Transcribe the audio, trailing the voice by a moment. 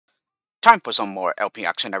Time for some more LP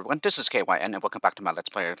action, everyone. This is KYN, and welcome back to my Let's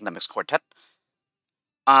Play Lemmings Quartet.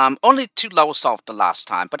 Only 2 levels solved the last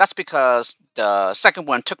time, but that's because the second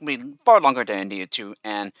one took me far longer than it needed to,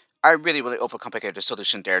 and I really overcomplicated the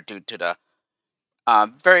solution there due to the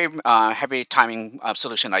very heavy timing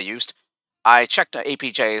solution I used. I checked the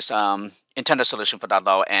APJ's intended solution for that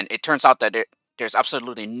level, and it turns out that there's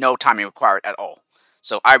absolutely no timing required at all.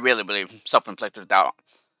 So I really self-inflicted that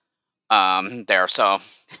there, so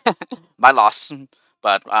my loss.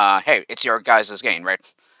 But hey, it's your guys' gain, right?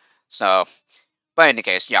 So, but in any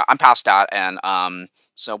case, yeah, I'm past that, and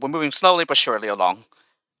so we're moving slowly but surely along.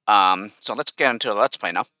 So let's get into the Let's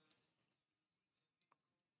Play now.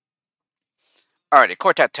 Alrighty,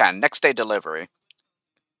 Quartet 10, next day delivery.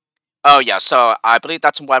 Oh yeah, so I believe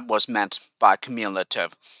that's what was meant by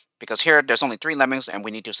cumulative, because here there's only 3 lemmings, and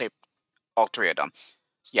we need to save all 3 of them.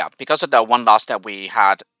 Yeah, because of the one loss that we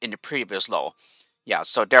had in the previous low. Yeah,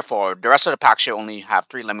 so therefore, the rest of the pack should only have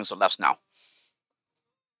 3 lemmings or less now.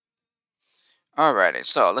 Alrighty,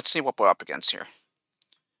 so let's see what we're up against here.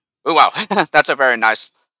 Oh wow, that's a very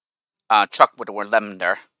nice truck with the word lemon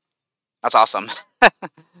there. That's awesome.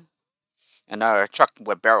 Another truck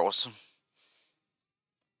with barrels.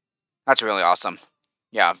 That's really awesome.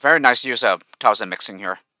 Yeah, very nice use of tiles and mixing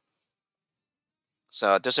here.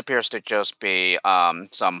 So this appears to just be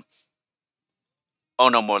some Oh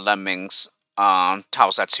No More Lemmings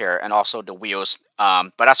tile sets here, and also the wheels,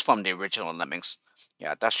 but that's from the original Lemmings.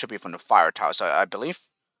 Yeah, that should be from the fire tile set, I believe.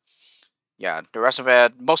 Yeah, the rest of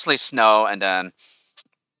it, mostly snow, and then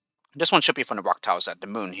this one should be from the rock tile set, the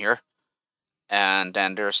moon here. And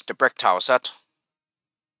then there's the brick tile set.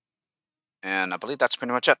 And I believe that's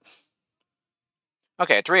pretty much it.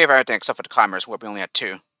 Okay, 3 of everything except for the climbers, where we only had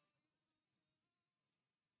 2.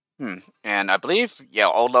 And I believe, yeah,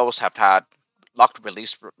 all levels have had locked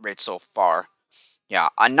release rates so far. Yeah,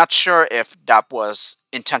 I'm not sure if that was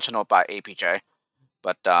intentional by APJ,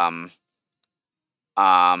 but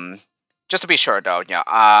just to be sure though,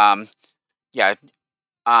 yeah,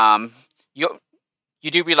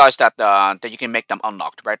 you do realize that that you can make them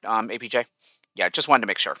unlocked, right, APJ? Yeah, just wanted to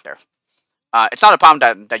make sure there. It's not a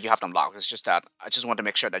problem that you have them locked. It's just that I just want to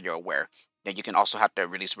make sure that you're aware that you can also have the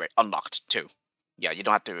release rate unlocked too. Yeah, you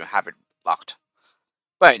don't have to have it locked.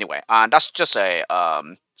 But anyway, that's just a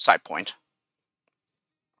side point.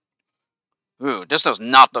 Ooh, this does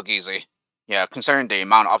not look easy. Yeah, considering the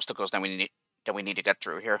amount of obstacles that we need to get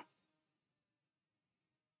through here.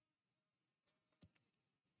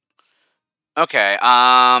 Okay,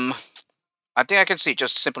 I think I can see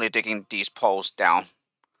just simply digging these poles down.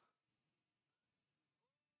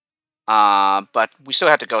 But we still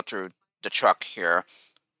have to go through the truck here.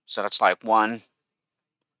 So that's like 1.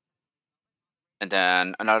 And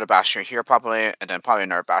then another bastion here probably, and then probably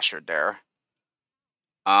another bastion there.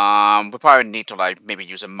 We probably need to like maybe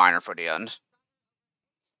use a miner for the end.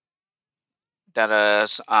 That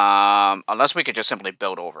is, unless we could just simply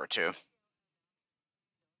build over too.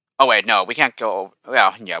 Oh wait, no, we can't go.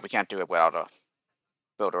 Well, yeah, we can't do it without a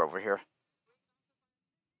builder over here.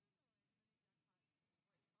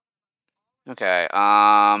 Okay,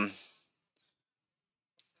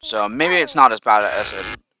 so maybe it's not as bad as it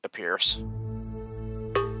appears.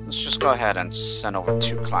 Let's just go ahead and send over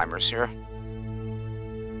 2 climbers here.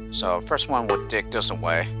 So first one will dig this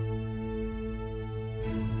away.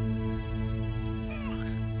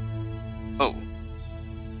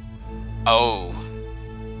 Oh.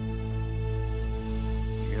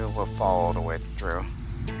 You will fall all the way through.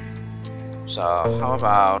 So how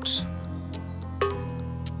about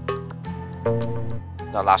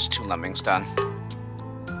the last 2 lemmings done?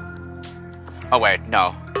 Oh wait,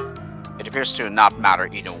 no. It appears to not matter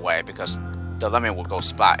either way, because the lemming will go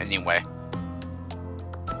splat anyway.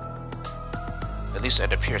 At least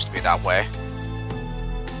it appears to be that way.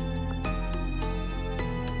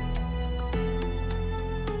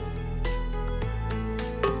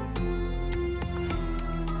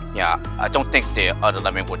 Yeah, I don't think the other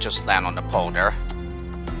lemming will just land on the pole there.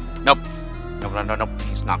 Nope. Nope.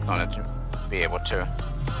 He's not going to be able to.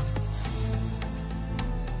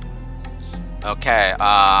 Okay,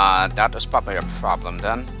 that is probably a problem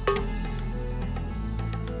then.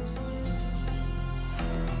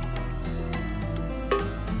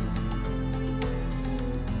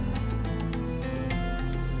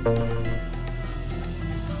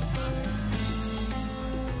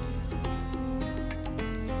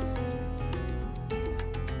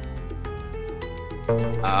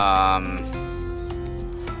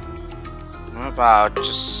 What about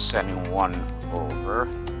just sending 1 over?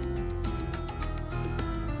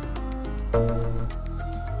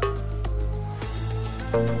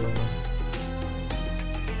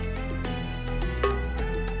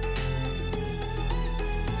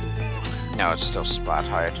 No, it's still splat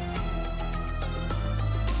height.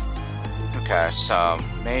 Okay, so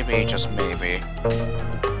maybe, just maybe,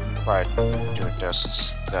 try to do this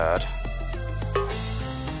instead.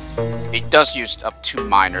 It does use up 2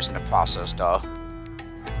 minors in the process, though,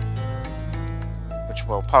 which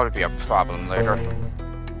will probably be a problem later.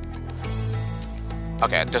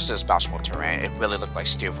 Okay, this is bashful terrain. It really looked like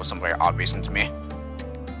steel for some very odd reason to me.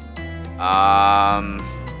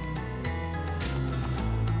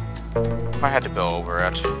 I had to go over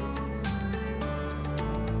it.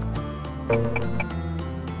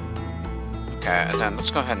 Okay, and then let's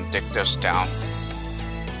go ahead and dig this down.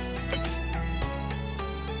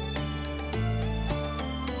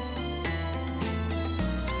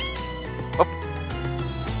 Oh.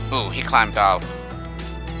 Ooh, he climbed out.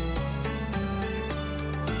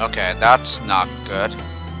 Okay, that's not good.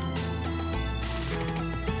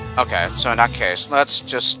 Okay, so in that case, let's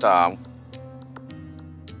just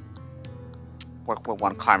work with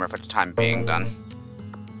one climber for the time being then.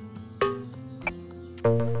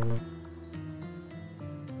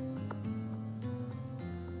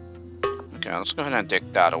 Okay, let's go ahead and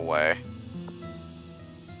dig that away.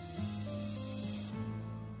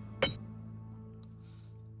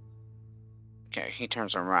 Okay, he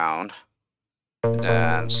turns around. And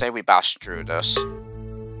then say we bash through this.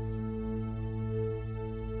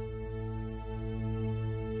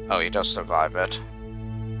 Oh, he does survive it.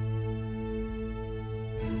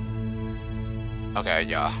 Okay,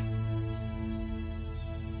 yeah.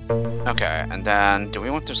 Okay, and then do we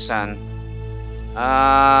want to send...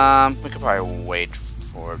 we could probably wait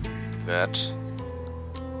for a bit.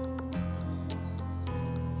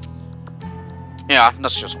 Yeah,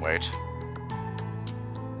 let's just wait.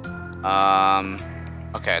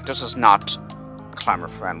 Okay, this is not climber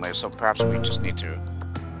friendly, so perhaps we just need to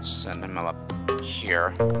send him up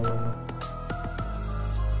here.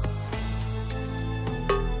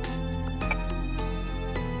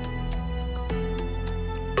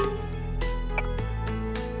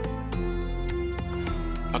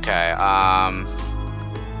 Okay,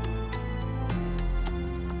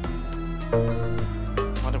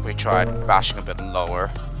 what if we tried bashing a bit lower?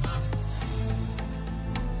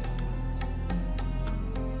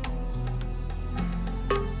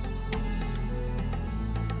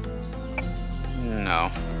 No.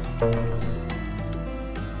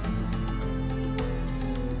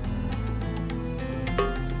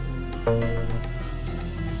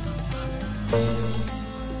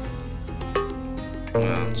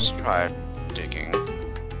 Let's try digging.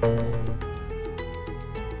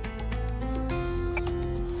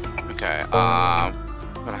 Okay, I'm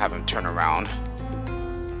gonna have him turn around.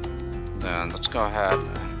 Then let's go ahead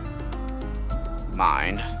and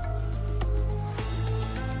mine.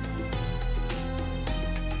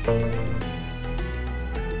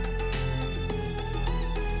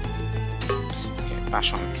 Okay,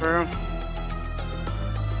 bash on through.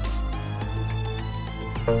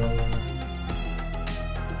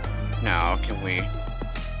 Now, can we...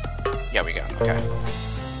 Yeah, we got it. Okay.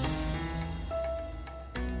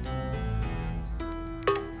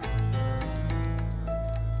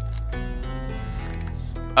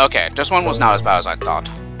 Okay, this one was not as bad as I thought.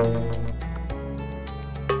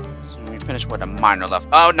 So we finished with a minor left.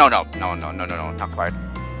 Oh, no, not quite.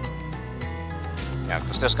 Yeah,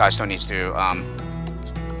 because this guy still needs to,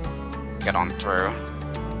 get on through.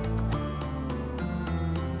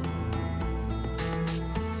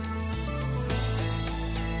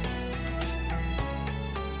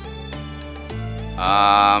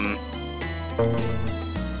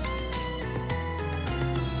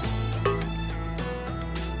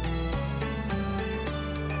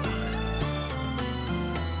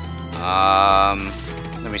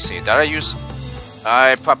 Let me see. Did I use...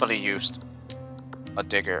 I probably used a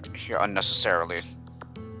digger here unnecessarily.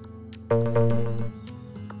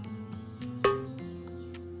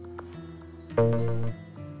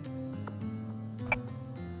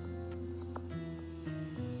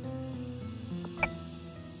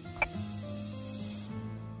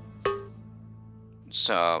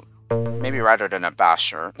 So, maybe rather than a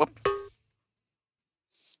basher... Whoop.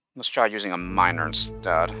 Let's try using a miner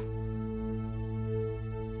instead.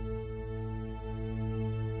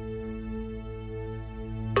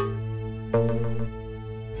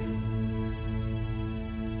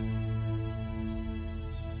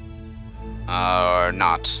 Or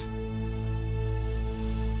not.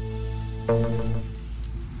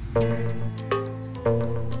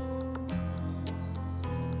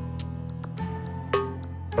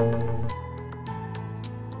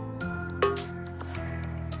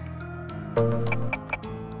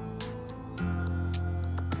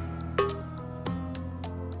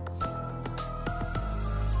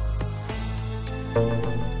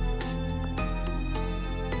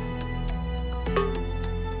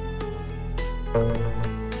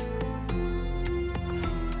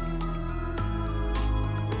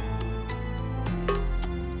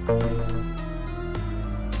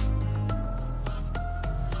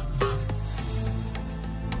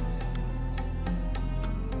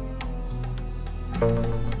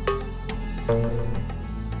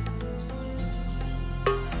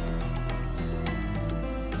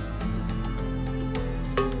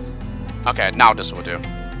 Okay, now this will do.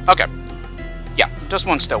 Okay. Yeah, this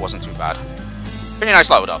one still wasn't too bad. Pretty nice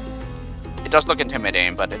level though. It does look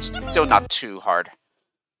intimidating, but it's still not too hard.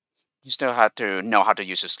 You still have to know how to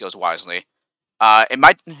use your skills wisely. It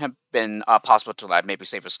might have been possible to like maybe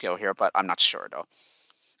save a skill here, but I'm not sure though.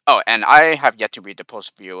 Oh, and I have yet to read the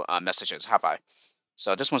post-view messages, have I?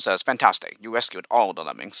 So this one says, fantastic, you rescued all the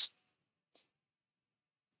lemmings.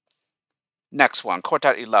 Next one,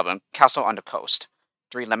 Quartet 11, Castle on the Coast.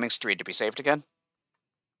 3 lemmings, 3 to be saved again.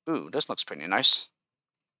 Ooh, this looks pretty nice.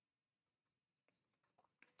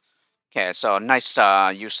 Okay, so nice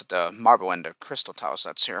use of the marble and the crystal tile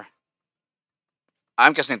sets here.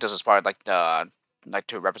 I'm guessing this is probably like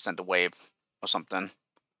to represent the wave or something.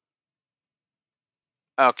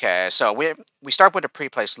 Okay, so we start with a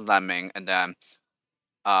pre-placed lemming and then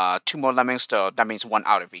 2 more lemmings, so that means 1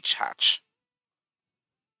 out of each hatch.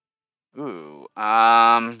 Ooh,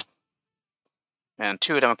 and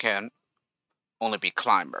 2 of them can only be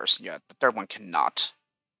climbers. Yeah, the 3rd one cannot.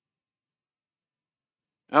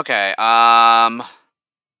 Okay, so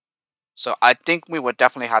I think we would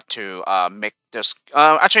definitely have to make this.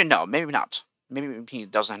 Actually, no, maybe not. Maybe he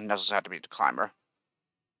doesn't necessarily have to be the climber.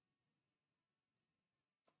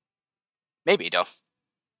 Maybe though.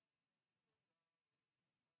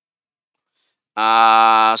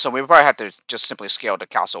 So we probably have to just simply scale the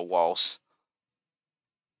castle walls.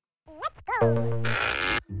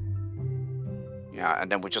 Yeah,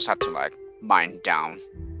 and then we just have to like mine down.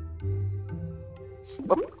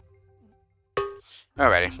 Whoop.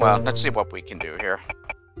 Alrighty, well, let's see what we can do here.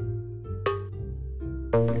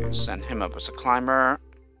 Okay, send him up as a climber.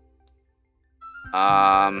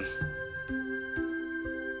 And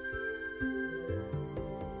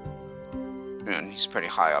he's pretty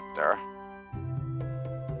high up there.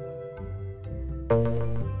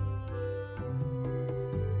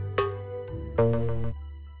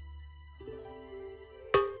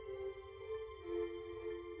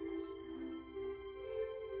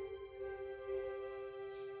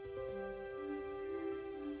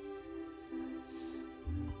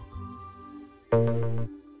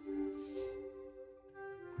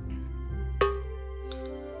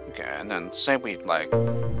 Okay, and then say we like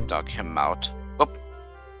dug him out. Oop.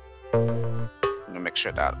 I'm gonna make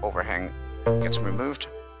sure that overhang gets removed.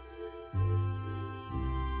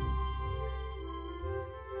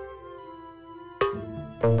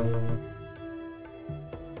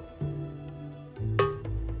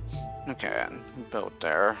 Okay, and build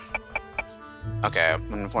there. Okay,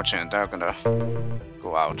 unfortunately they're gonna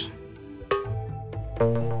go out.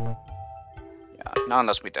 Yeah, not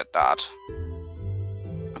unless we did that.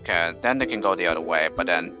 Okay, then they can go the other way, but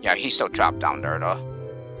then, yeah, he's still trapped down there, though.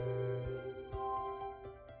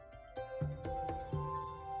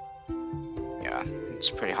 Yeah, it's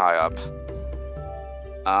pretty high up.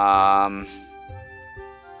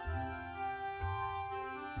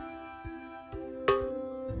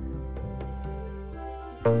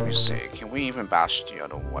 Let me see, can we even bash the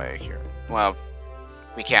other way here? Well,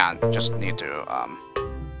 we can, just need to, go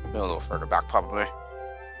a little further back, probably.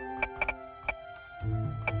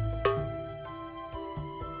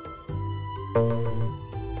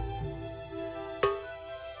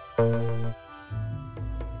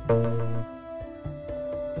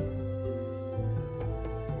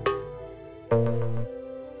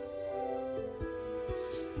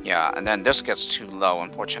 Yeah, and then this gets too low,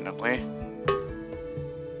 unfortunately.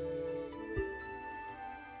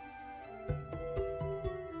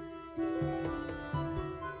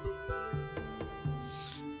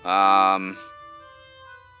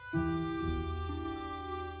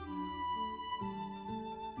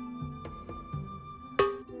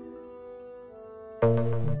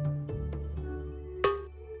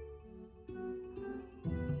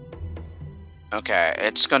 Okay,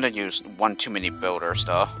 it's gonna use one too many builders,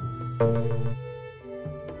 though.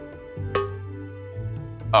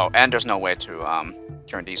 Oh, and there's no way to,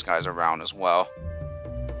 turn these guys around as well.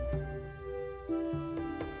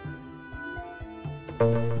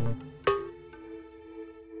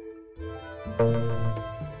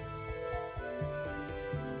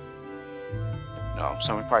 No,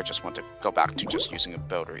 so we probably just want to go back to just using a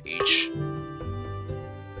builder each.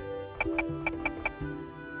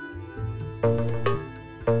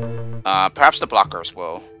 Perhaps the blockers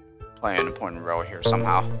will play an important role here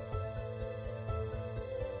somehow.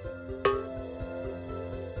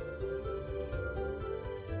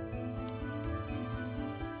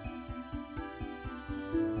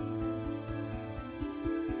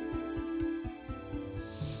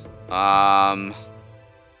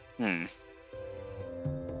 Hmm.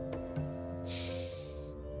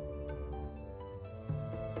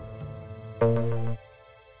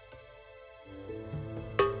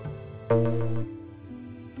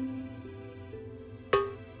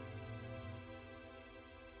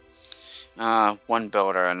 One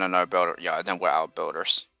builder and another builder. Yeah, then we're out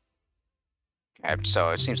builders. Okay, so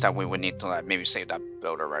it seems that we would need to like maybe save that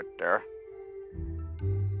builder right there.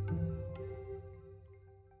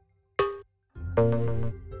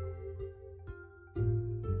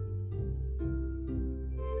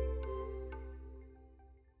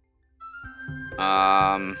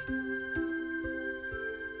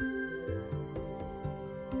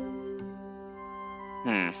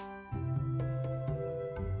 Hmm.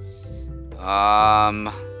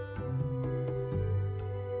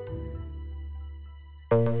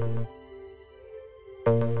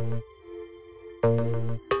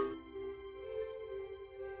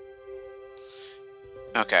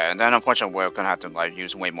 Okay, and then unfortunately we're gonna have to like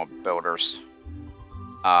use way more builders.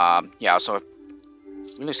 Yeah, so it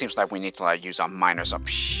really seems like we need to like use our miners up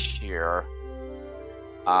here.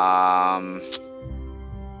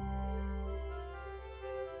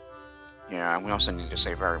 Yeah, we also need to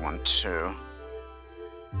save everyone too.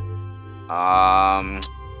 Hmm.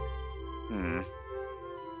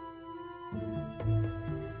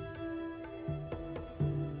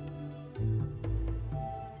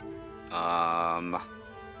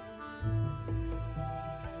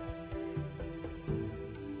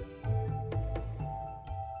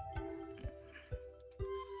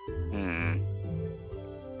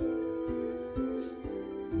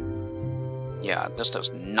 Yeah, this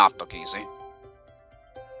does not look easy.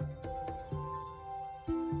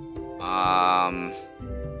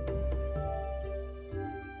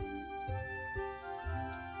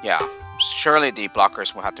 Yeah, surely the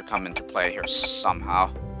blockers will have to come into play here somehow.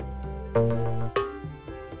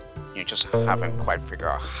 You just haven't quite figured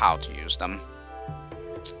out how to use them.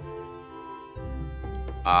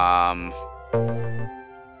 I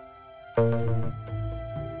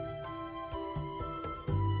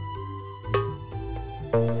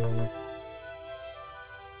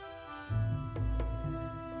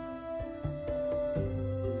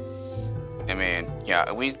mean,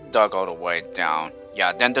 yeah, we dug all the way down.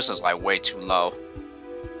 Yeah, then this is like way too low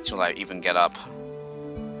to like even get up.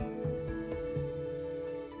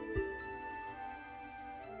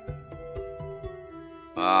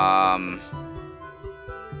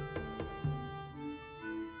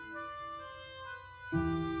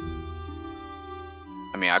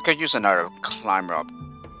 I mean, I could use another climber up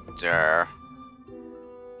there.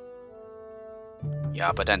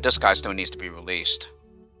 Yeah, but then this guy still needs to be released.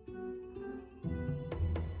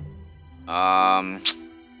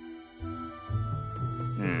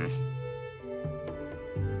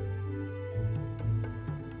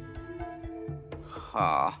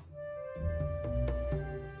 Huh.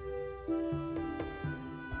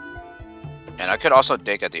 And I could also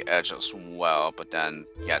dig at the edge as well, but then,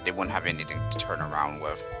 yeah, they wouldn't have anything to turn around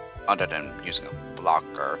with other than using a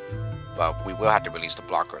blocker. But we will have to release the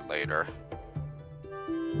blocker later.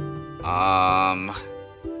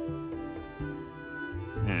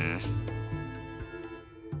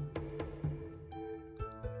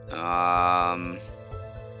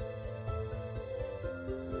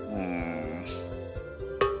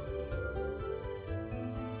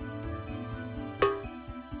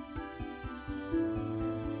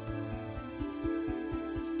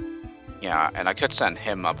 Yeah, and I could send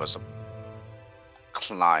him up as a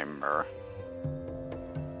climber.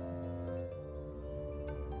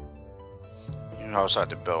 You also have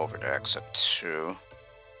to build over the exit too.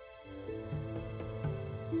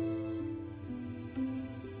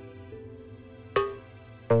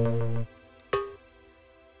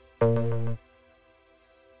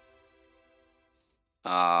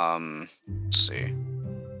 Let's see.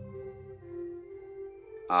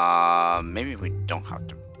 Maybe we don't have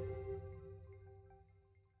to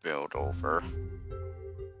build over.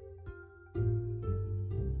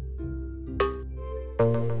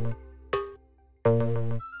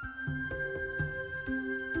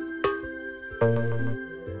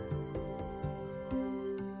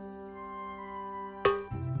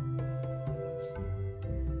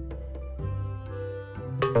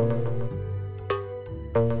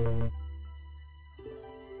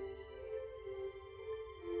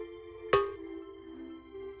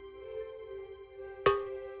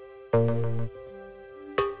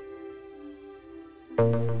 Okay,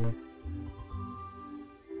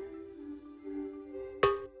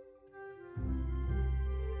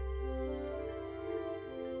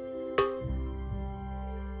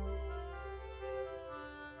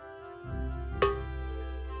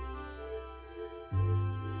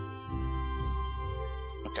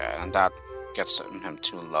 and that gets him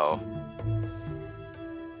too low.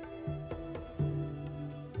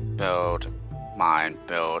 Build, mine,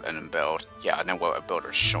 build, and then build. Yeah, and then we'll build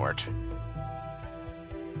her short.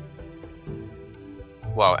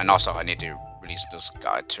 Well, and also I need to release this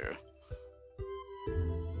guy too.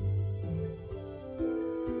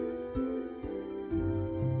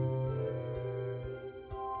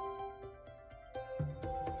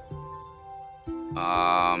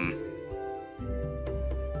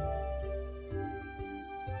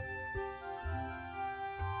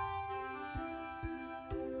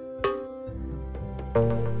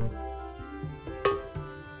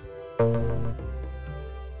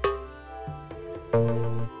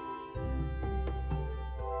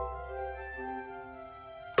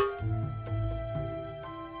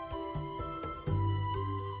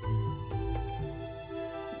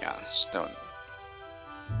 Yeah, still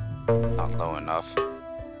not low enough.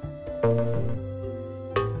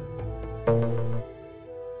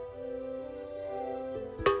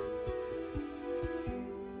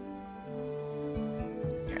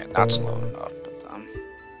 Okay, that's low enough, but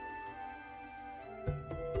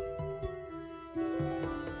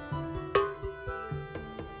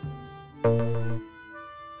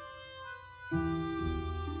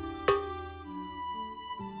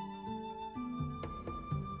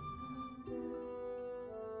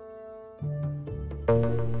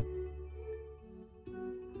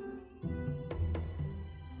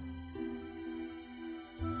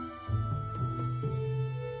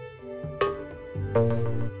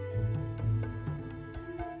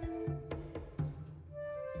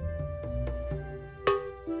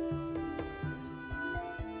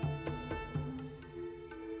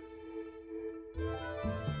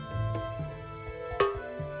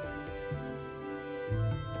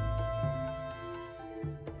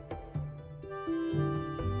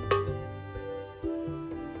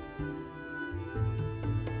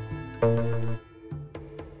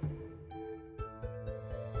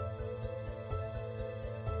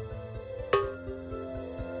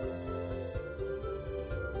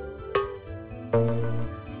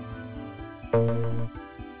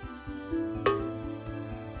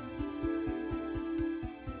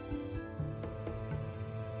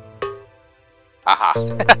aha.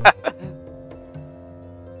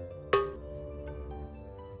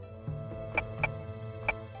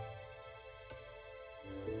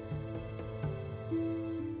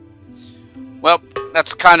 Well,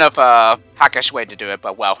 that's kind of a hackish way to do it,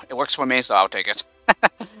 but well, it works for me, so I'll take it.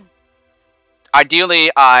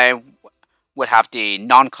 Ideally, I would have the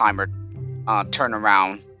non-climber turn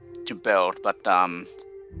around to build, but then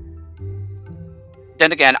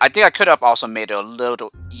again, I think I could have also made it a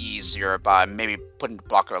little easier by maybe putting the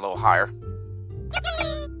blocker a little higher.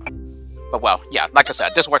 But well, yeah, like I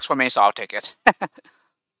said, this works for me, so I'll take it.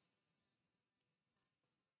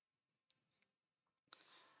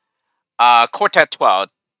 Quartet 12,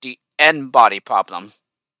 the end body problem.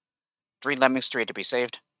 3 lemmings, 3 to be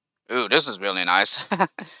saved. Ooh, this is really nice.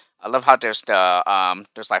 I love how there's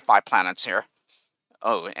there's like 5 planets here.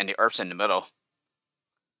 Oh, and the Earth's in the middle.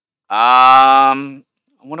 I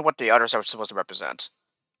wonder what the others are supposed to represent.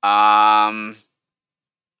 Oh,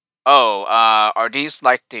 are these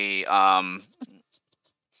like the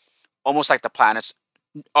almost like the planets?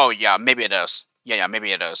 Oh yeah, maybe it is. Yeah,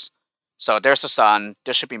 maybe it is. So there's the Sun.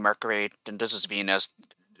 This should be Mercury. Then this is Venus.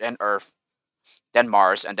 Then Earth. Then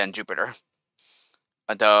Mars, and then Jupiter.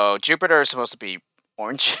 Although Jupiter is supposed to be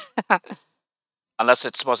orange, unless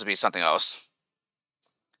it's supposed to be something else.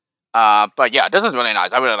 But yeah, this is really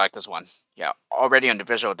nice. I really like this one. Yeah, already in the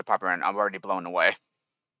visual department, I'm already blown away.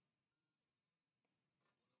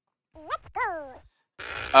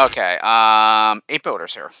 Okay, 8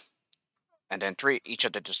 builders here. And then 3 each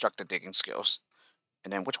of the destructive digging skills.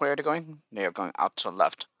 And then which way are they going? They are going out to the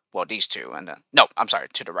left. Well, these 2, and then... No, I'm sorry,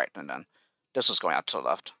 to the right, and then this is going out to the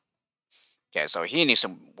left. Okay, so he needs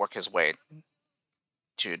to work his way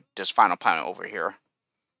to this final planet over here.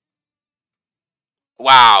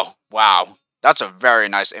 Wow, wow. That's a very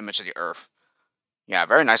nice image of the Earth. Yeah,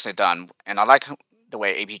 very nicely done. And I like the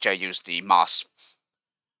way APJ used the moss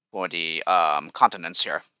for the continents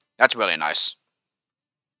here. That's really nice.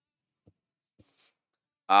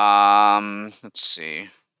 Let's see.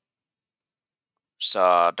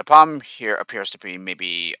 So the problem here appears to be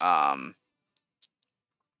maybe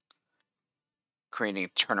creating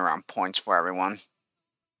turnaround points for everyone.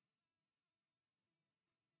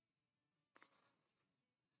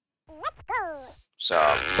 So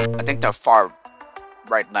I think the far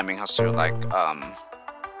right lemming has to like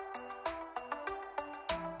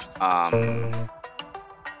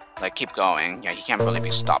keep going. Yeah, he can't really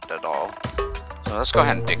be stopped at all. So let's go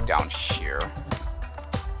ahead and dig down here.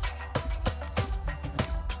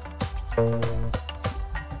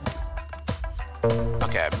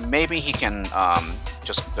 Okay, maybe he can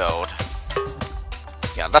just build.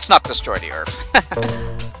 Yeah, let's not destroy the earth.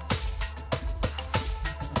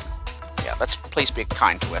 Yeah, let's please be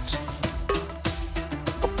kind to it.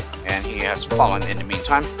 Oh, and he has fallen in the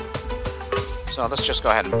meantime. So let's just go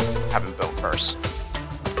ahead and have him build first.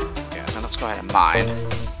 Yeah, then let's go ahead and mine.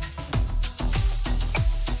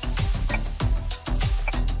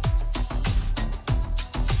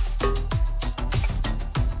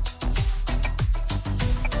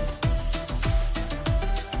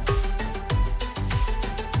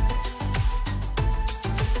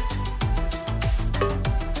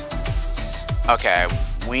 Okay,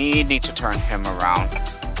 we need to turn him around.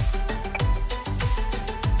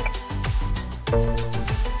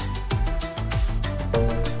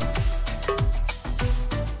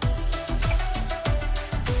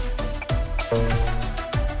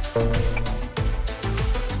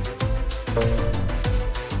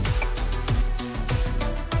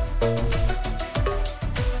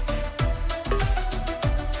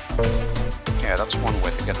 Yeah, that's one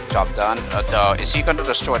way to get the job done. Is he going to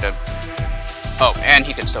destroy the... Oh, and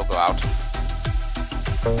he can still go out.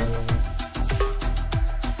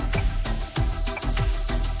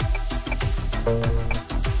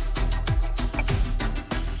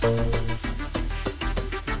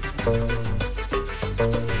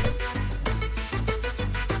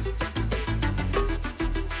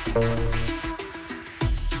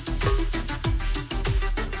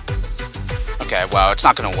 Okay, well, it's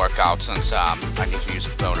not going to work out since I need to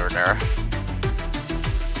use a builder there.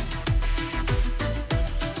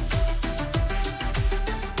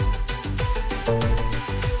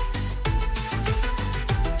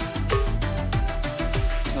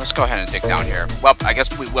 Let's go ahead and dig down here. Well, I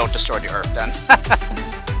guess we will destroy the earth then.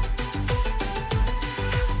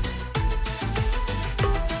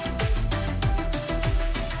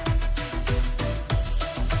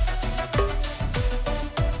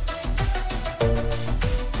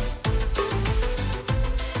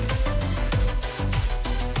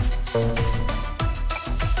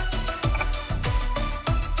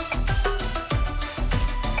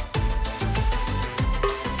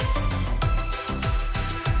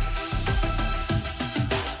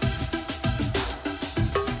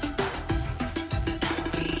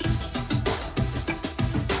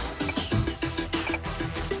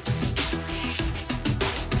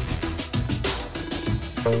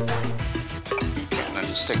 And then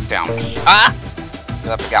just stick down. Ah!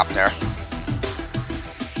 Left a gap there.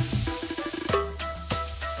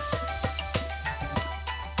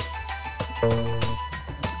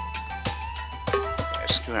 Okay,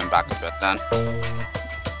 screw him back a bit then.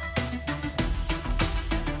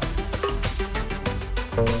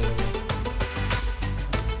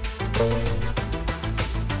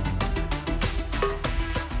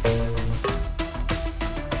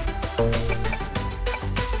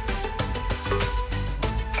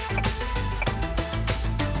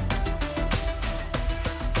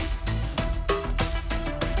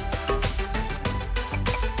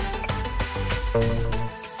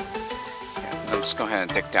 Let's go ahead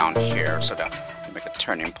and dig down here so that we can make a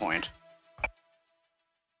turning point.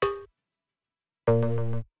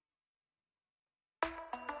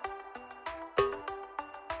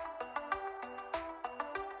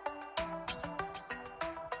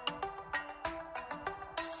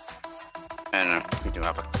 And we do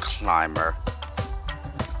have a climber.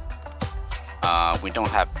 We don't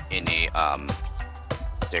have any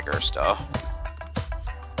diggers though.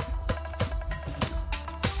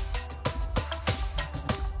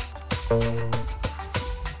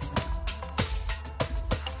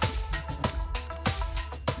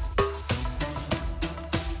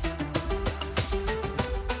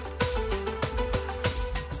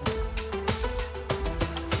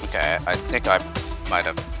 Okay, I think I might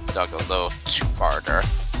have dug a little too far there.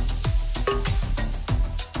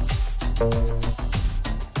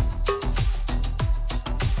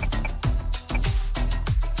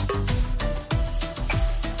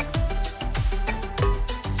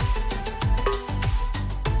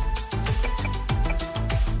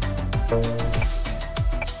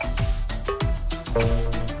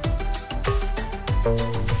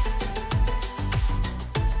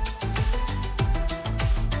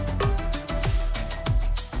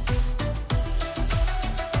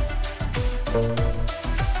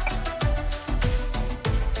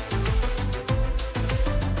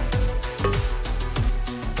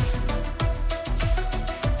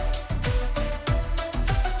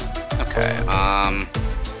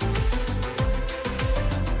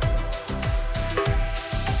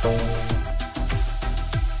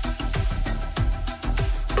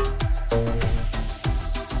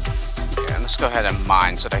 ahead and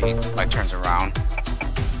mine so that he like turns around.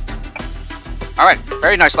 Alright,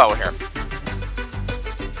 very nice level here.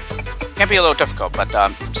 Can be a little difficult, but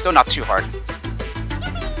still not too hard.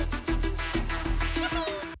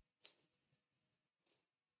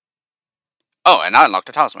 Oh, and I unlocked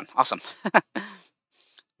the talisman. Awesome.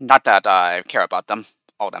 Not that I care about them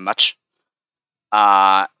all that much.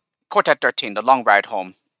 Quartet 13, the long ride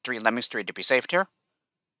home. 3 lemmings, 3 to be saved here.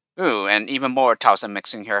 Ooh, and even more talisman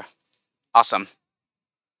mixing here. Awesome.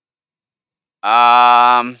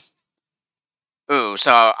 Ooh,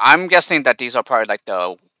 so I'm guessing that these are probably like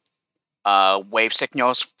the wave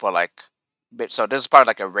signals for like, so this is probably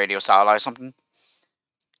like a radio satellite or something.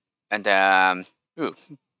 And then, ooh,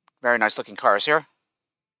 very nice looking cars here.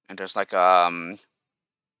 And there's like outpost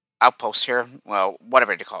here. Well,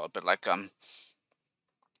 whatever they call it, but like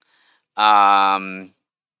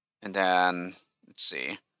and then let's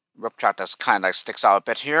see, rope track that's kind of like sticks out a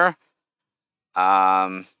bit here.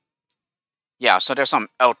 Yeah, so there's some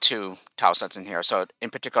L2 tile sets in here. So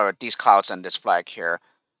in particular, these clouds and this flag here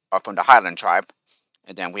are from the Highland tribe.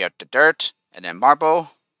 And then we have the dirt, and then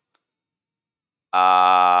marble. We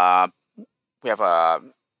have a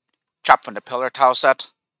trap from the pillar tile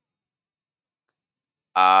set.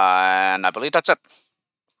 And I believe that's it.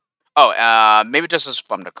 Oh, maybe this is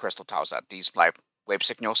from the crystal tile set. These like wave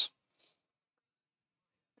signals.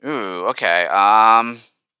 Ooh, okay.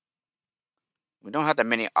 We don't have that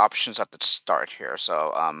many options at the start here,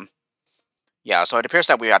 so yeah. So it appears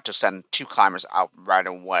that we have to send 2 climbers out right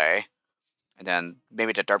away, and then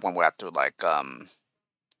maybe the third one we have to like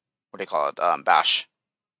what do you call it? Bash.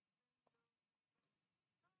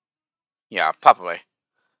 Yeah, probably.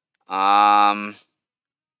 Where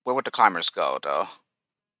would the climbers go though?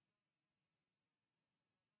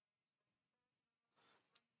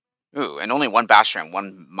 Ooh, and only 1 basher and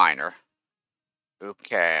 1 miner.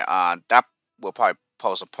 Okay, that will probably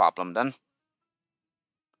pose a problem then.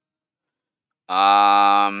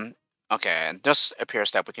 Okay, and this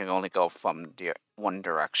appears that we can only go from the one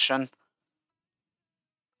direction.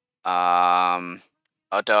 Although,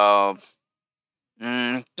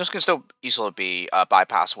 this can still easily be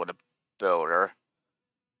bypassed with a builder.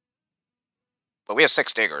 But we have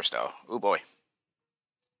 6 diggers though. Oh boy.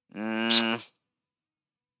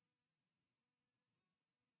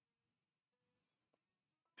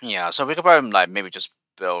 Yeah, so we could probably like maybe just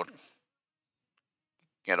build,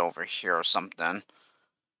 get over here or something.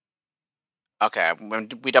 Okay,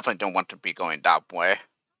 we definitely don't want to be going that way.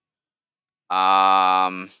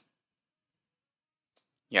 Yeah,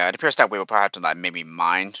 it appears that we will probably have to like maybe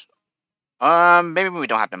mine. Maybe we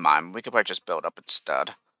don't have to mine. We could probably just build up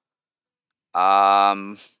instead.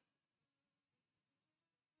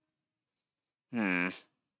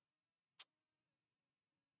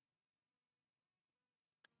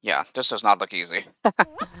 Yeah, this does not look easy.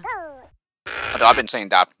 Although I've been saying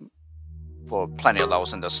that for plenty of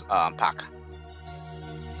levels in this pack.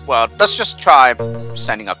 Well, let's just try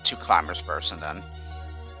sending up 2 climbers first, and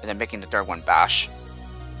then making the third one bash.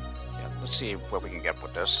 Yeah, let's see where we can get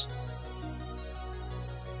with this.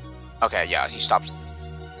 Okay, yeah, he stops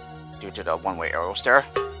due to the one-way arrows there.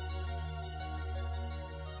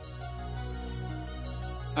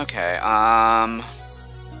 Okay,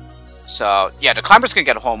 so, yeah, the climbers can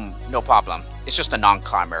get home, no problem. It's just the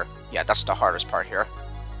non-climber. Yeah, that's the hardest part here.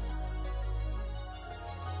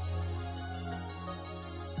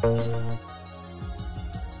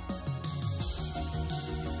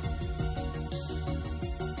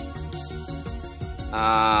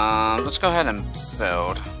 Let's go ahead and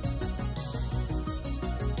build.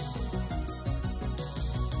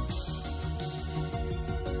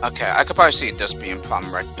 Okay, I could probably see this being a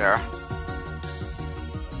problem right there.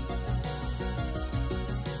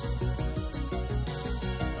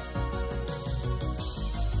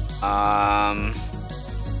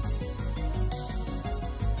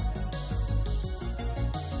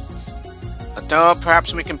 Though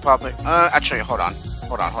perhaps we can probably actually hold on.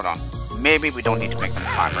 Maybe we don't need to make them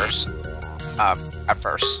climbers at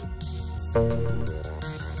first.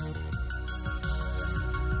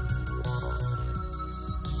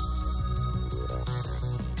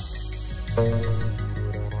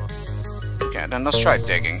 Okay, then let's try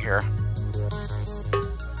digging here.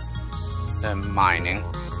 Then mining.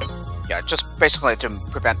 Yeah, just basically to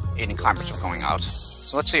prevent any climbers from going out.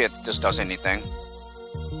 So let's see if this does anything.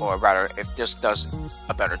 Or rather, if this does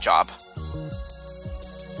a better job.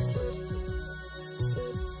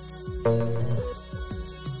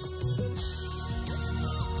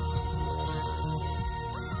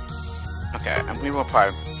 Okay, and we will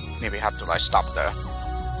probably maybe have to like stop the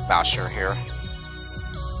basher here.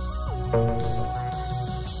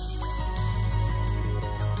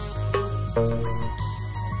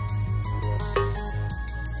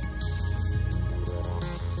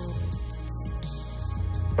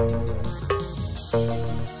 Okay,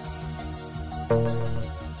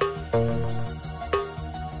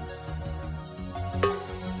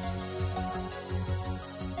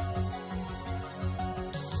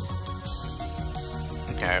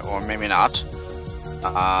 or maybe not.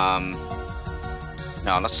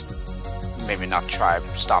 No, let's maybe not try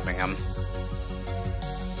stopping him.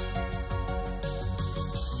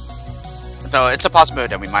 Though it's a possibility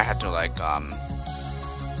that we might have to like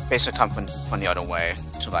basically come from the other way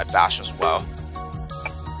to like bash as well.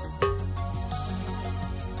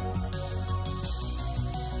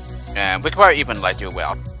 And we could probably even like do it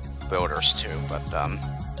without builders too, but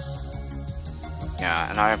yeah,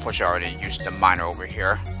 and I unfortunately already used the miner over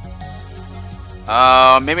here.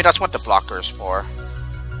 Maybe that's what the blocker is for.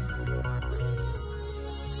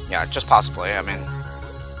 Yeah, just possibly, I mean.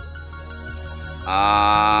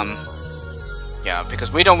 Yeah,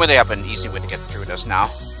 because we don't really have an easy way to get through this now.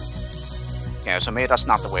 Yeah, so maybe that's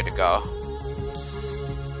not the way to go.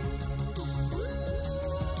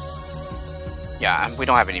 Yeah, and we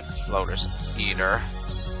don't have any floaters either.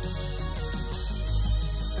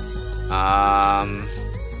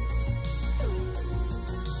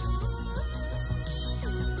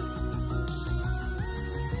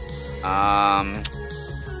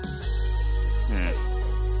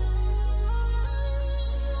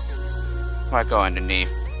 Might go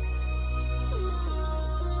underneath.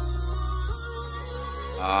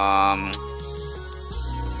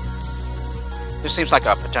 This seems like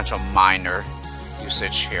a potential minor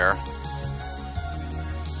usage here.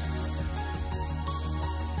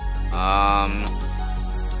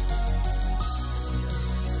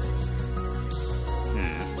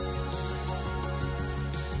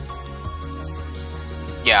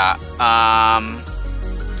 Yeah,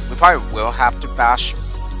 we probably will have to bash.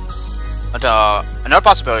 Another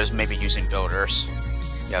possibility is maybe using builders.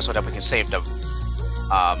 Yeah, so that we can save the,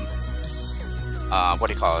 what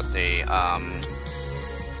do you call it? The,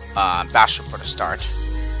 basher for the start.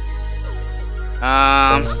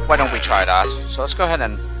 Why don't we try that? So let's go ahead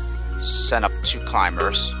and send up 2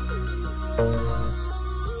 climbers.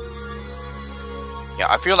 Yeah,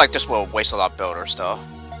 I feel like this will waste a lot of builders though.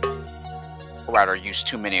 Or rather, use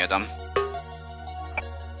too many of them.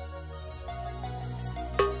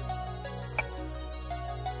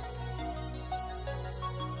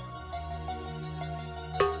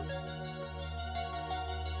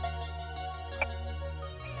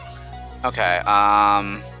 Okay,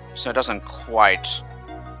 so it doesn't quite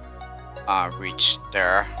reach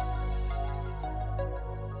there.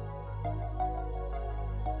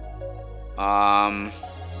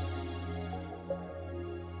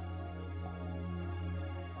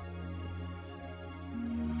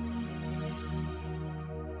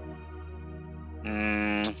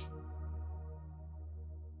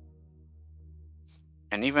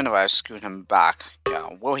 And even if I scoot him back, yeah,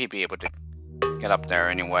 will he be able to get up there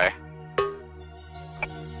anyway?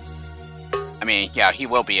 I mean, yeah, he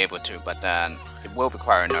will be able to, but then it will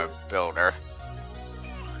require another builder.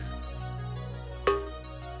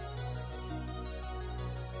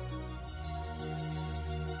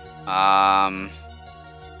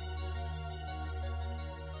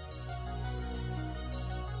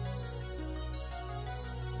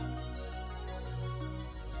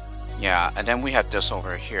 Yeah, and then we have this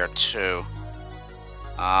over here too.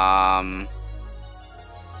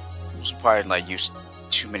 It's probably like use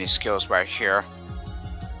too many skills right here.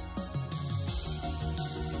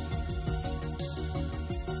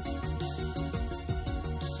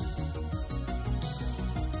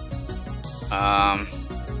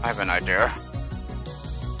 I have an idea.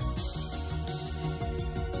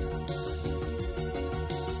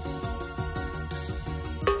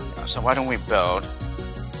 So why don't we build?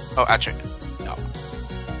 Oh, actually, no.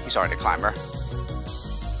 He's already a climber.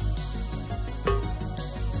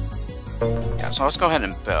 Yeah, so let's go ahead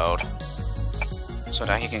and build so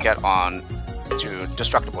that he can get on to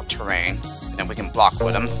destructible terrain, and then we can block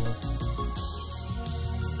with him.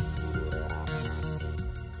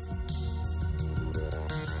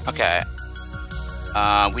 Okay.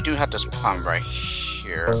 We do have this problem right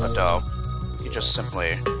here, but we can just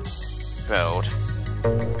simply build.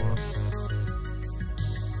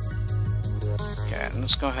 Okay, and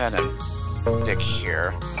let's go ahead and dig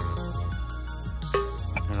here.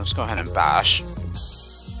 And let's go ahead and bash.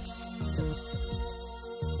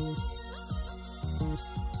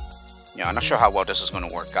 Yeah, I'm not sure how well this is going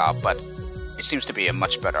to work out, but it seems to be a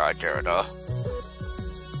much better idea, though.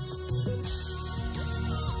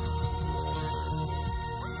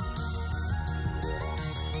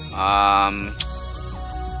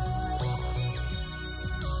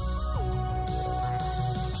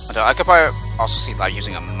 I could probably also see like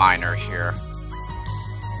using a minor here.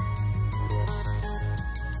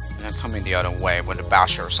 And then coming the other way with a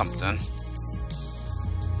basher or something.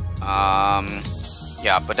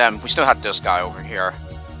 Yeah, but then we still have this guy over here.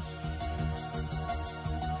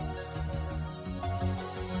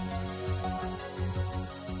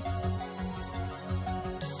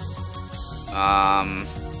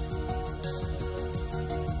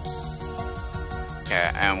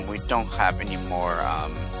 Okay, and we don't have any more,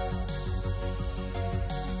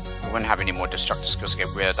 we wouldn't have any more destructive skills to get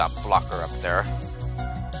rid of that blocker up there.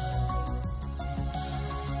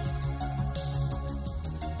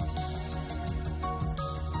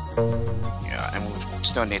 Yeah, and we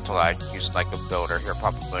still need to like use like a builder here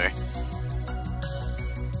probably.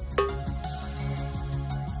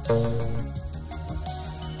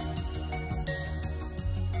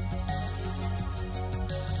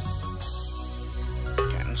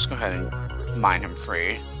 Okay, let's go ahead and mine him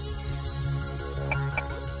free.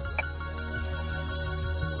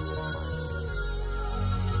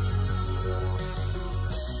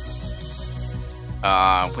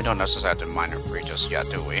 We don't necessarily have to mine him free just yet,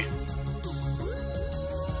 do we?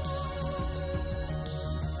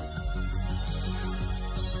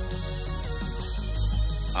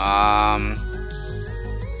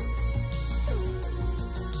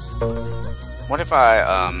 What if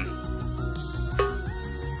I,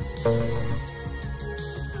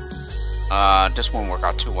 this won't work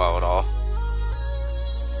out too well at all.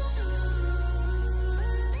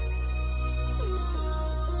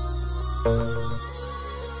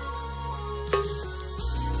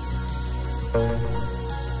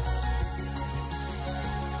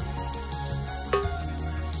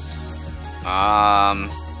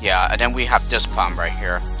 Yeah, and then we have this bomb right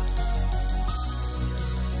here.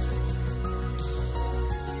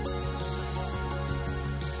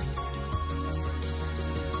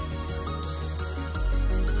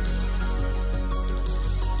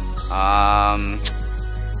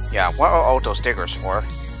 Yeah, what are all those diggers for?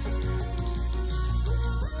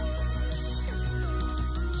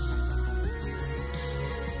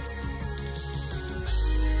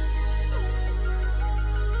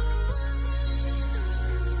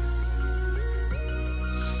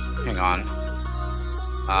 Hang on.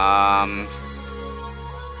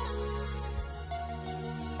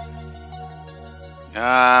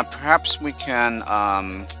 Perhaps we can,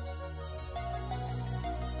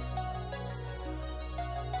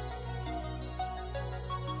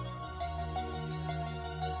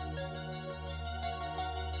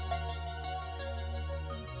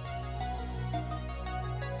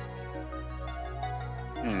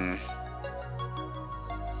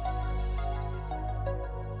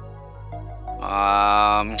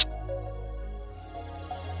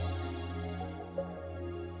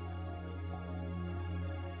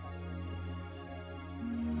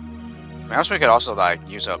 perhaps we could also like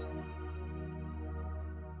use a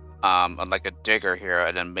like a digger here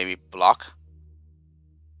and then maybe block.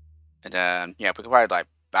 And then yeah, we could probably like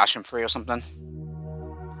bash him free or something.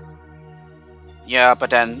 Yeah, but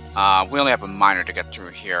then we only have a miner to get through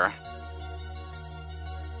here.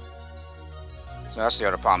 So that's the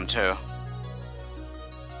other problem too.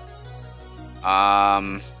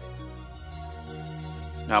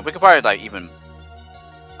 No, we could probably like even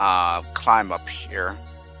climb up here.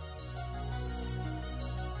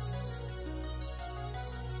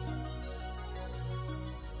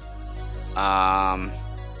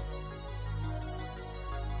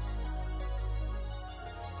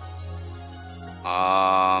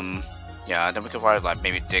 Yeah, then we could probably like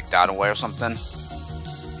maybe dig that away or something.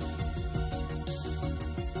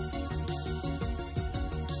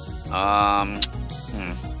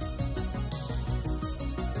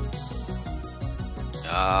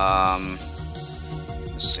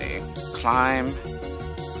 Let's see, climb.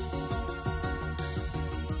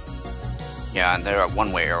 Yeah, and there are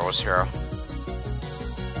one-way arrows here.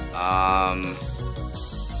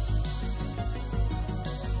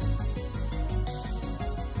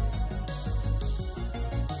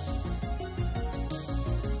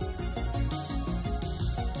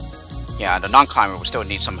 Yeah, the non-climber will still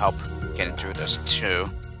need some help getting through this too.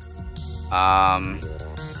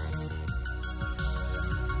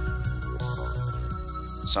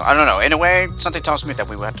 So I don't know. In a way, something tells me that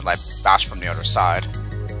we would have to like bash from the other side.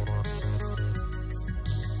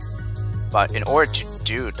 But in order to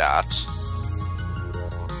do that,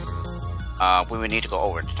 we would need to go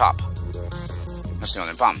over the top. That's the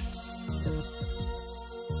only problem.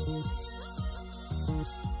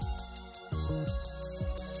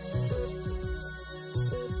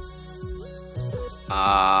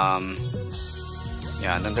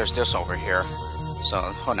 Yeah, and then there's this over here. So,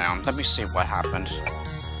 hold on, let me see what happened.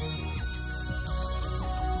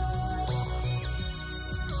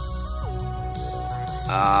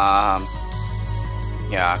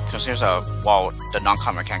 Yeah, because there's a wall the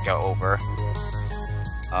non-climber can't get over.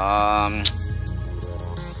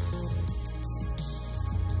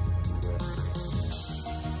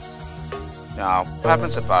 Now, what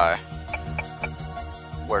happens if I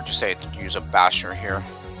were to say to use a basher here?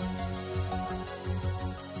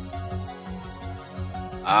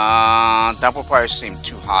 That would probably seem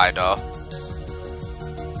too high though.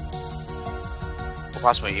 Or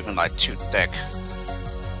possibly even like too thick.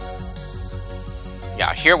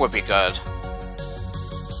 Yeah, here would be good.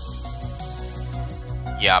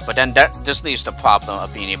 Yeah, but then this leaves the problem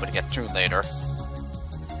of being able to get through later.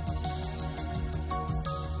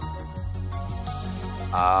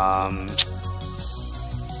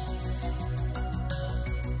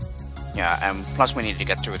 Yeah, and plus we need to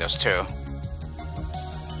get through this too.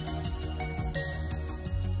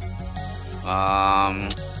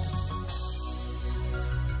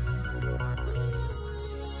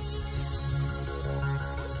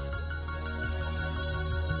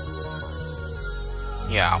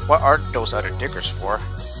 Yeah, what are those other diggers for?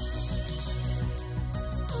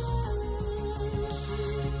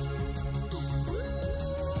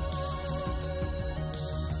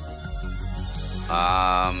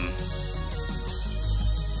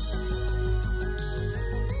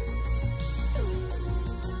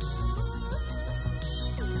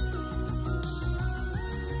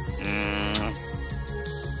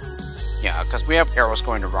 Yeah, because we have arrows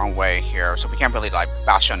going the wrong way here, so we can't really like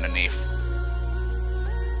bash underneath.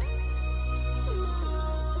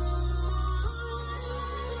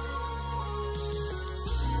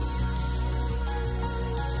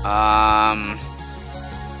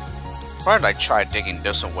 Probably like try digging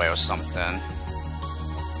this away or something.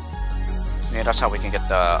 Yeah, that's how we can get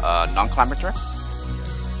the non-climber through.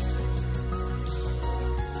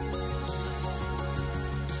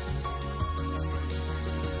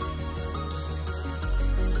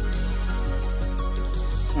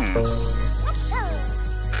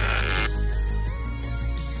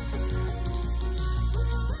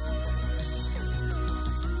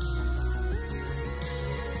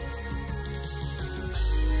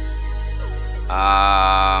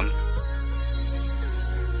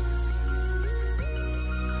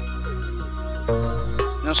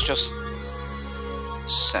 Let's just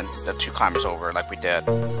send the two climbers over like we did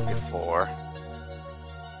before.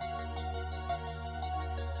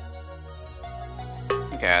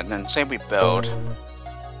 Okay, and then say we build.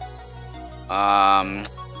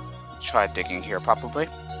 Try digging here probably.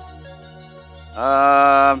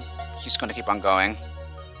 He's gonna keep on going.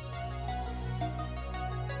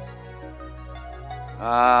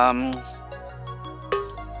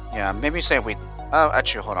 Yeah, maybe say we. Oh,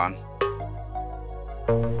 actually, hold on.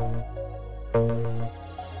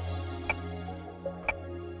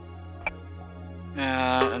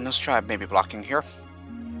 And let's try maybe blocking here.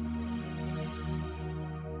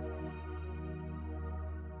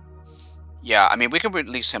 Yeah, I mean, we can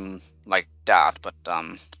release him like that, but,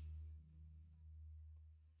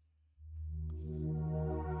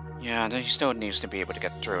 yeah, then he still needs to be able to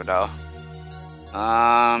get through, though.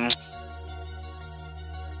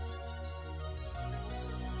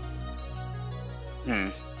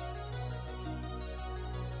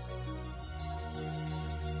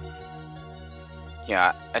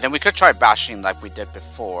 Yeah, and then we could try bashing like we did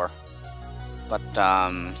before. But,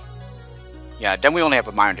 yeah, then we only have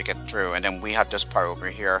a miner to get through, and then we have this part over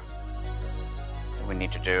here that we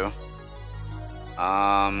need to do.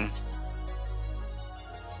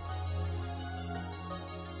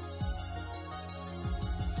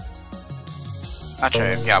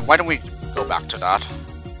 Actually, yeah, why don't we go back to that?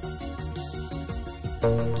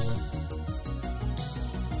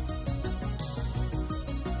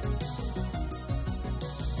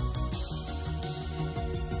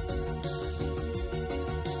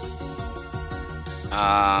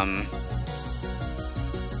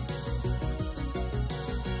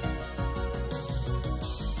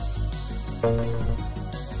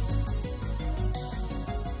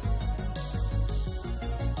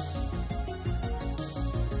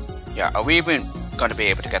 Yeah, are we even going to be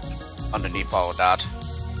able to get underneath all of that?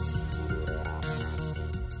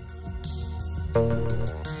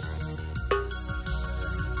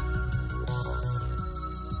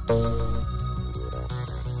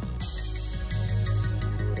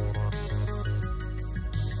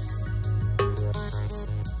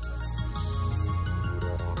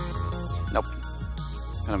 Nope.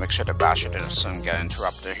 I'm gonna make sure the basher doesn't get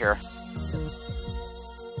interrupted here.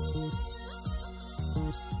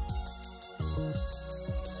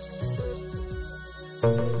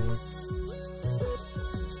 Well,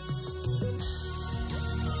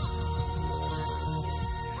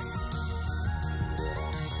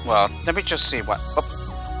 let me just see what...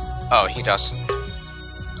 Oh, he does.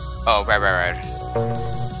 Oh, right.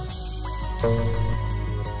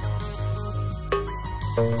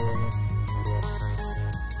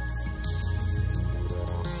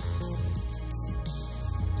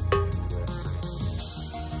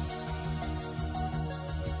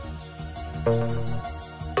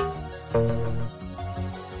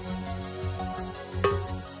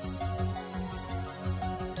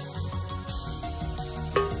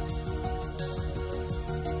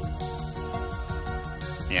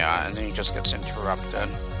 Yeah, and then he just gets interrupted.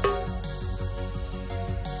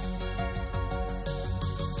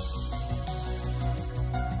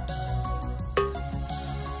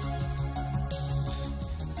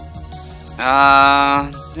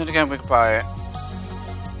 Then again, we could probably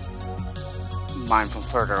mine from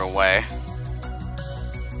further away.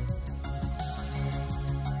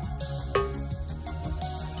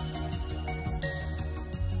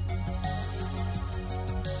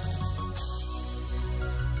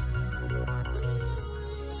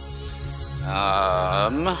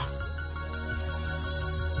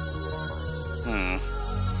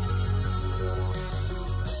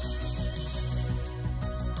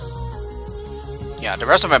 Yeah, the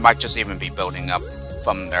rest of it might just even be building up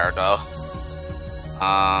from there, though.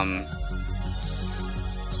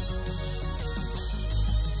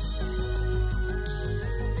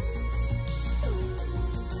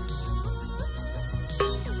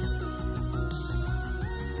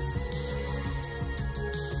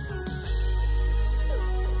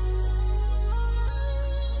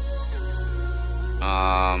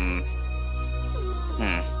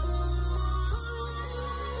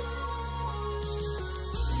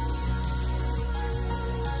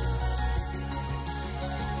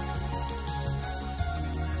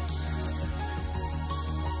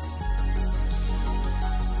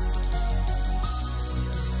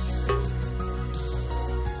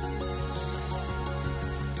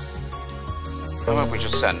 How about we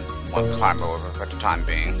just send one climber over for the time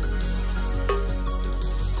being?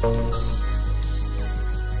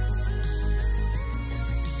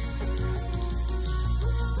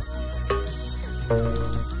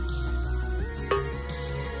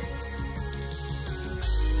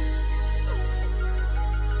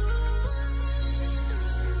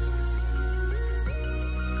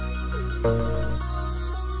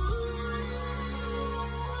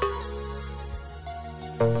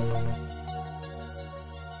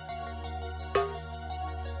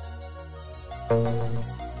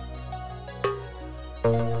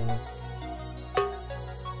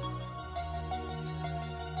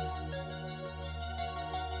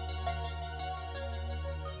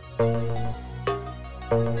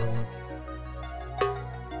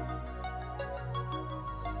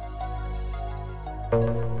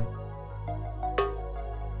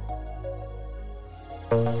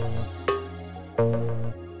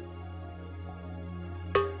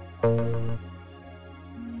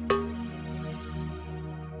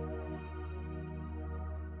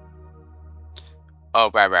 Oh,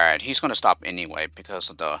 right. He's gonna stop anyway because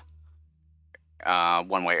of the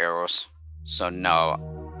one-way arrows. So no.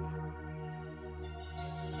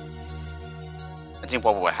 I think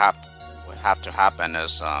what would have to happen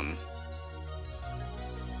is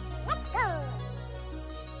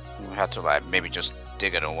we have to like maybe just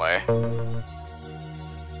dig it away.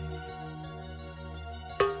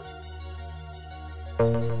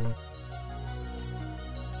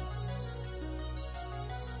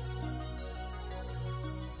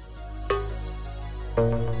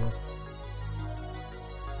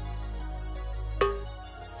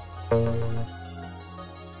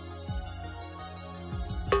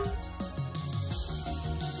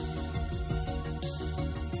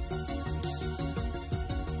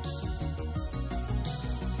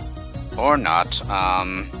 Or not.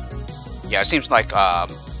 Yeah, it seems like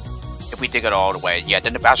if we dig it all the way, yeah,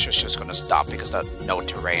 then the bastards just gonna stop because of no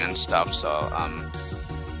terrain and stuff. So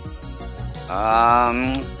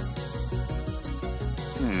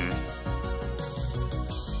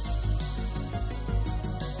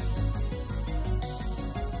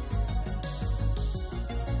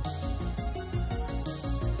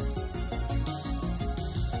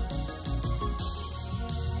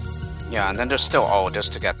yeah, and then there's still all this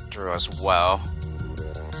to get through as well.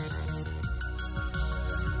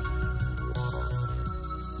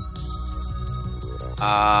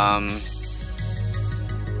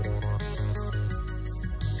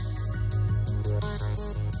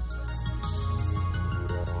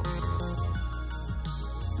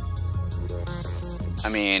 I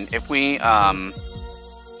mean, if we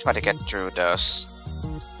try to get through this,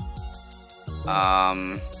 I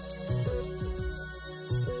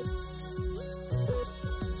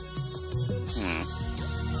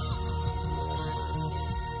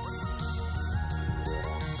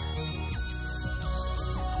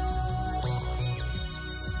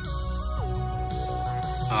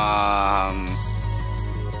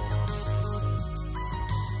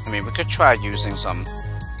mean, we could try using some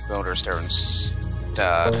builders there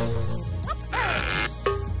instead.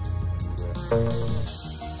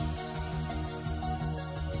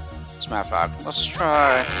 As a matter of fact, let's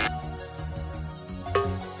try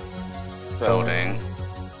building.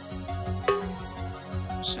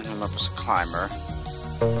 Send him up as a climber.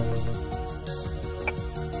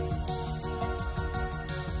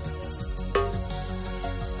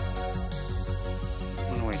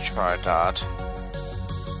 Why don't we try that?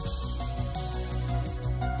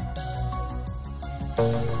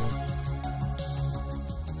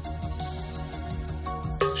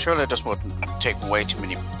 Surely this would take way too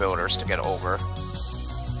many builders to get over.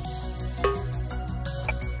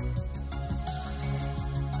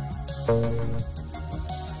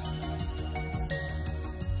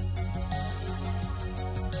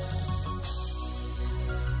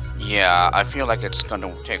 Yeah, I feel like it's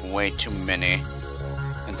gonna take way too many.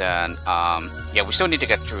 And then, yeah, we still need to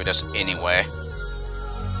get through this anyway.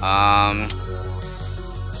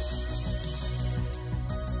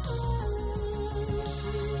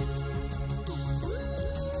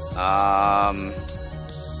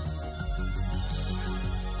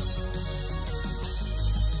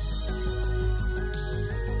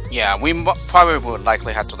 Yeah, we probably would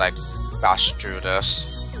likely have to like bash through this.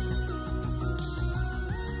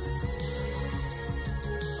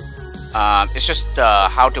 It's just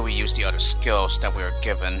how do we use the other skills that we were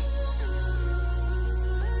given?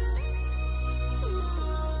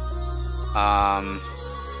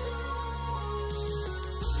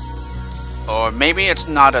 Or maybe it's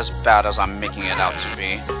not as bad as I'm making it out to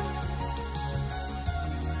be.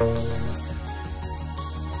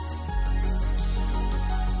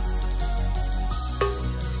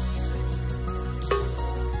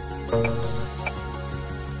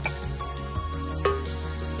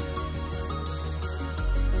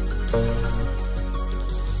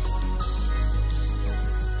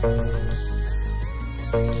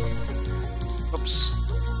 Oops.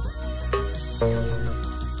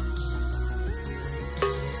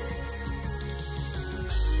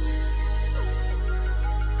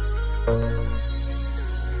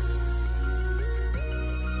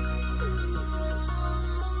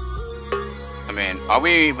 I mean, are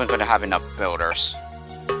we even going to have enough builders?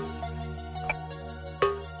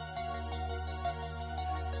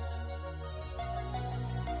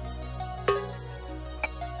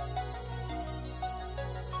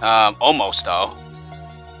 Almost though.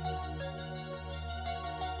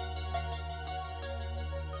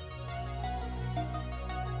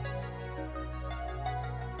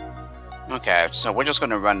 Okay, so we're just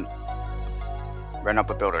gonna run up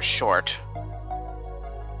a builder short.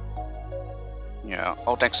 Yeah,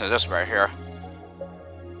 all thanks to this right here.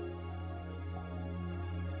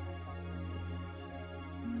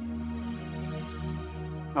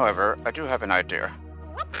 However, I do have an idea.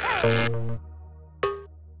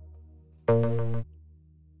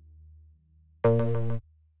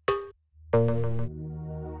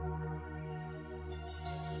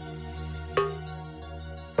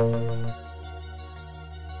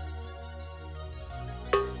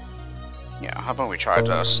 Yeah, how about we try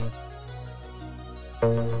this?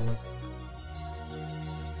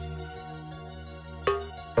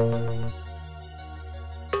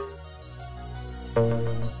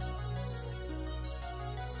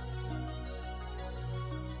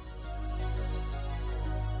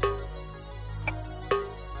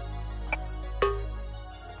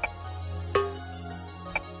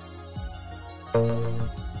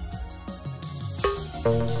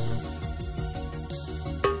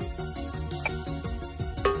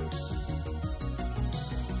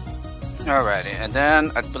 Alrighty, and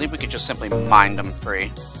then I believe we could just simply mine them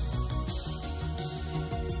free.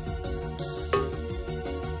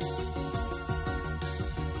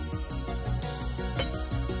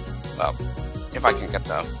 Well, if I can get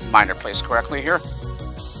the miner placed correctly here.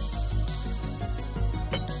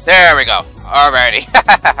 There we go. Alrighty.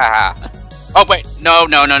 Oh wait, no,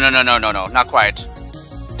 not quite.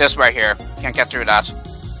 This right here. Can't get through that.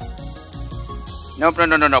 Nope,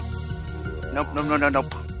 nope.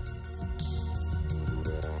 Nope.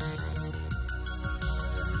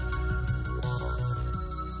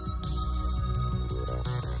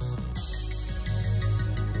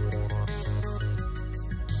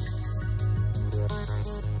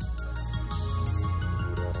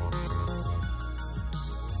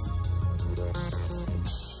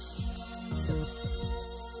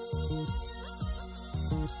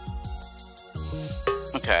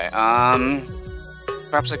 Okay,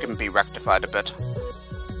 perhaps it can be rectified a bit.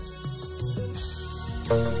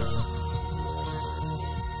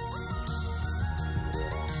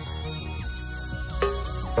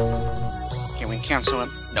 Can we cancel it?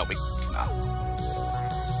 No, we cannot.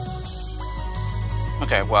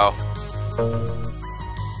 Okay, well.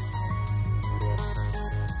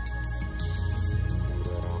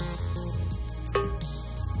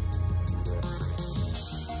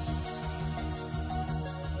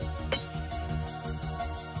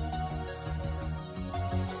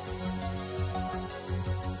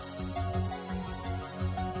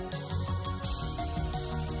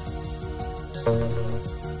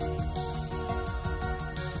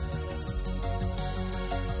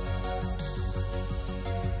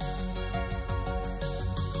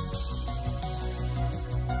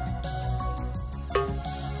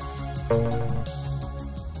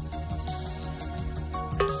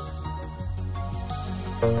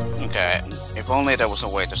 Okay, if only there was a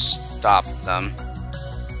way to stop them.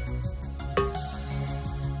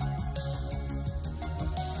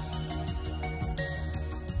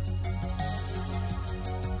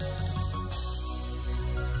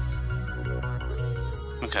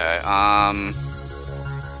 Okay,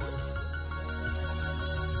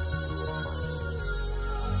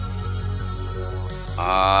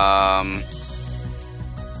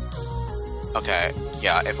 okay,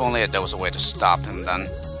 yeah, if only there was a way to stop him then.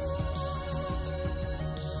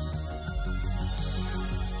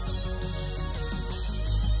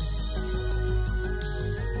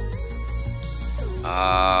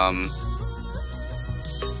 Hang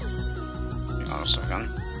on a second.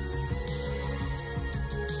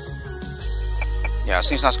 Yeah, it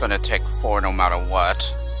seems that's gonna take 4 no matter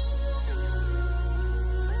what.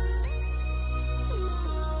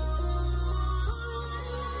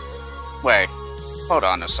 Wait, hold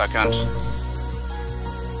on a second.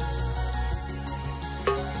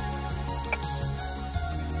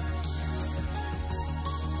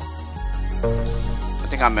 I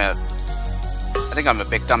think I'm a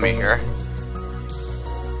big dummy here.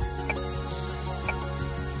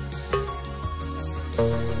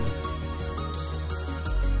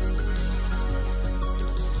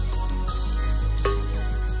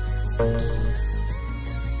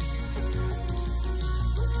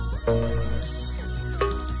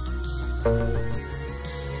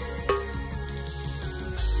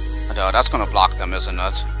 No, that's gonna block them, isn't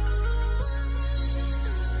it?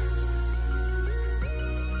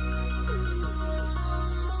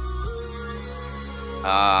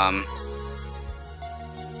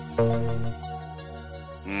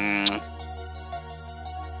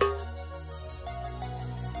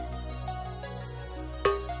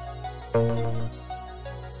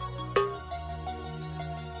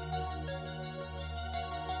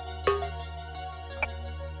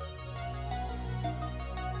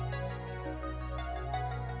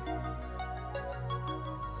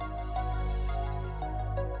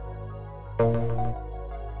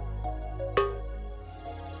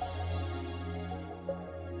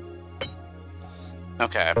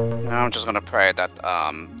 Okay, now I'm just gonna pray that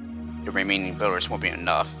the remaining builders will be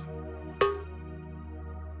enough.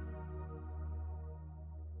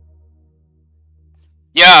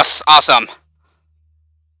 Yes! Awesome!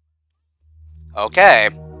 Okay,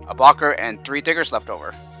 a blocker and 3 diggers left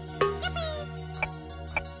over.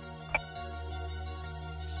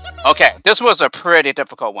 Okay, this was a pretty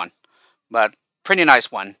difficult one, but pretty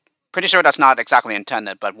nice one. Pretty sure that's not exactly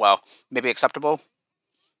intended, but well, maybe acceptable.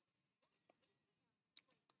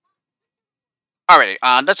 Alrighty,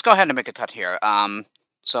 let's go ahead and make a cut here.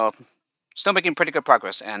 So, still making pretty good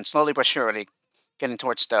progress, and slowly but surely getting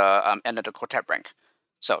towards the end of the quartet rank.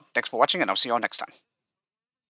 So, thanks for watching, and I'll see you all next time.